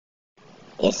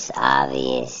It's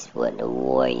obvious what the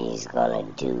Warriors gonna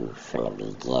do from the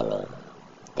beginning.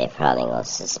 They're probably gonna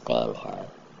suspend him.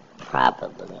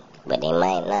 Probably. But they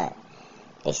might not.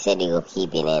 They said they gonna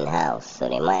keep it in-house, so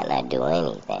they might not do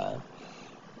anything.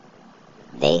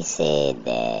 They said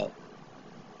that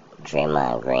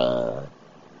Draymond Green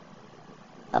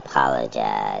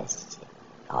apologized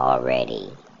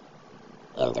already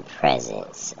in the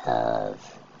presence of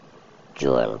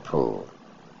Jordan Poole.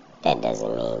 That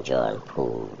doesn't mean Jordan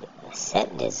Poole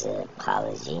accepted his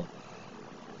apology,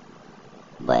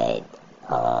 but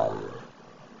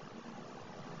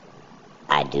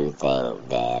I do think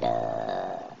that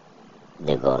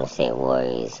the Golden State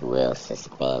Warriors will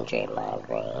suspend Draymond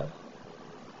Green.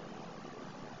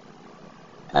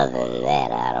 Other than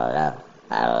that, I don't know.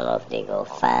 I don't know if they go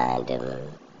find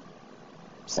him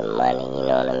some money, you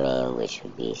know what I mean, which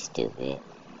would be stupid.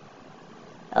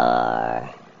 Or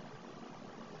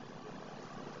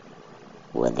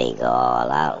will they go all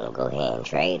out and go ahead and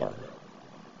trade him?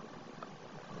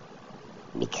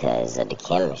 Because of the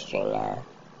chemistry now.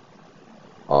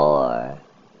 Or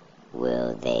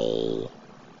will they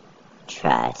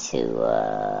try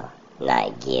to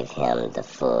not give him the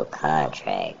full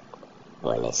contract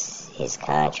when it's his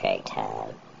contract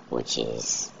time, which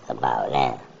is about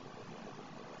now?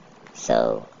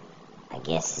 So, I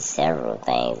guess there's several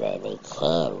things that they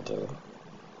can do.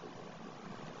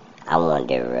 I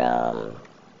wonder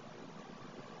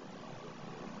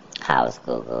how it's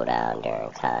going to go down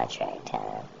during contract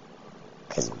time.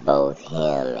 Because both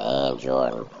him and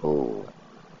Jordan Poole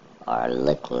are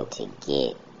looking to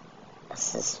get a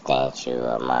substantial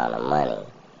amount of money.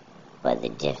 But the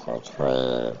difference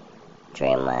between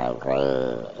Draymond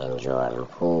Green and Jordan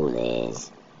Poole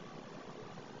is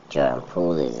Jordan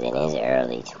Poole is in his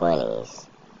early 20s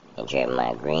and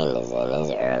Draymond Green is in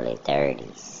his early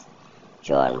 30s.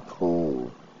 Jordan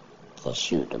Poole can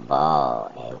shoot the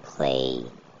ball and play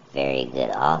very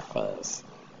good offense.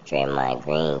 Draymond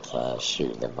Green can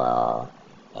shoot the ball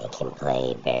and can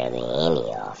play barely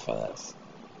any offense.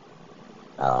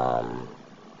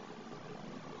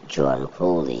 Jordan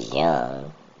Poole is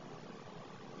young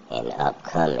and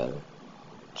upcoming.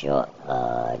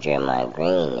 Draymond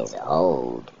Green is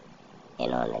old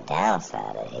and on the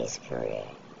downside of his career.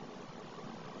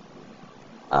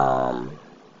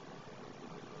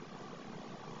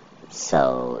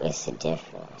 So it's a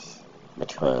difference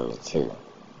between the two.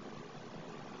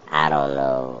 I don't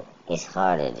know. It's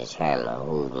hard to determine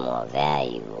who's more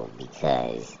valuable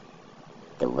because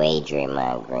the way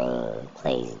Draymond Green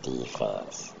plays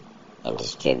defense and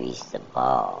distributes the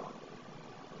ball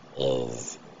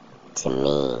is, to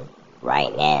me,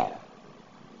 right now,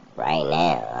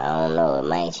 I don't know, it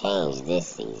might change this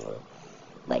season,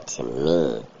 but to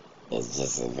me, it's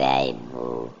just as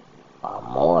valuable or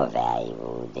more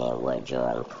valuable than what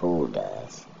Jordan Poole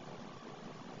does.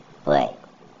 But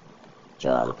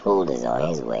Jordan Poole is on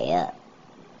his way up.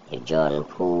 If Jordan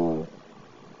Poole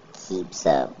keeps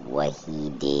up what he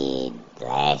did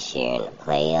last year in the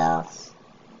playoffs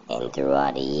and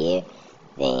throughout the year,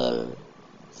 then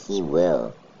he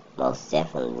will most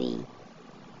definitely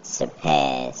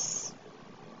surpass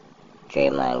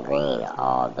Draymond Green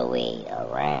all the way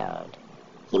around.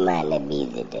 He might not be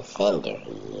the defender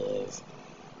he is,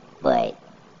 but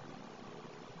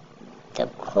the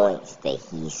points that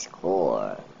he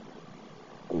scored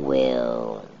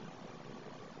will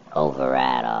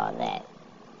override all that.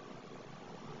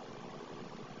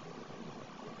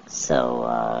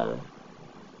 So,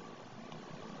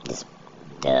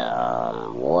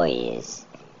 the Warriors,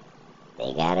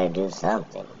 they gotta do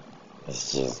something.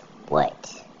 It's just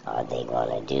what are they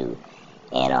gonna do?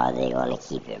 And are they gonna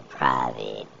keep it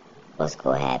private? What's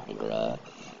gonna happen, man?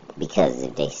 Because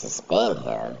if they suspend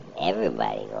him,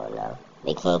 everybody gonna know.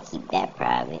 They can't keep that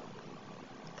private.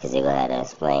 Because they're gonna have to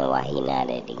explain why he not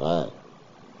at the game.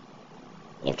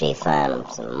 If they find him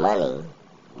some money,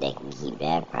 they can keep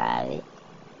that private.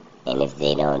 And if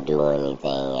they don't do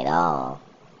anything at all,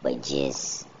 but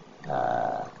just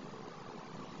have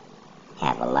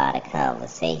a lot of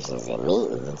conversations and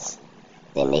meetings,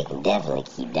 then they can definitely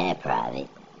keep that private.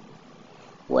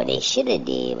 What they should have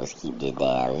did was keep the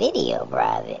damn video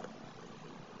private.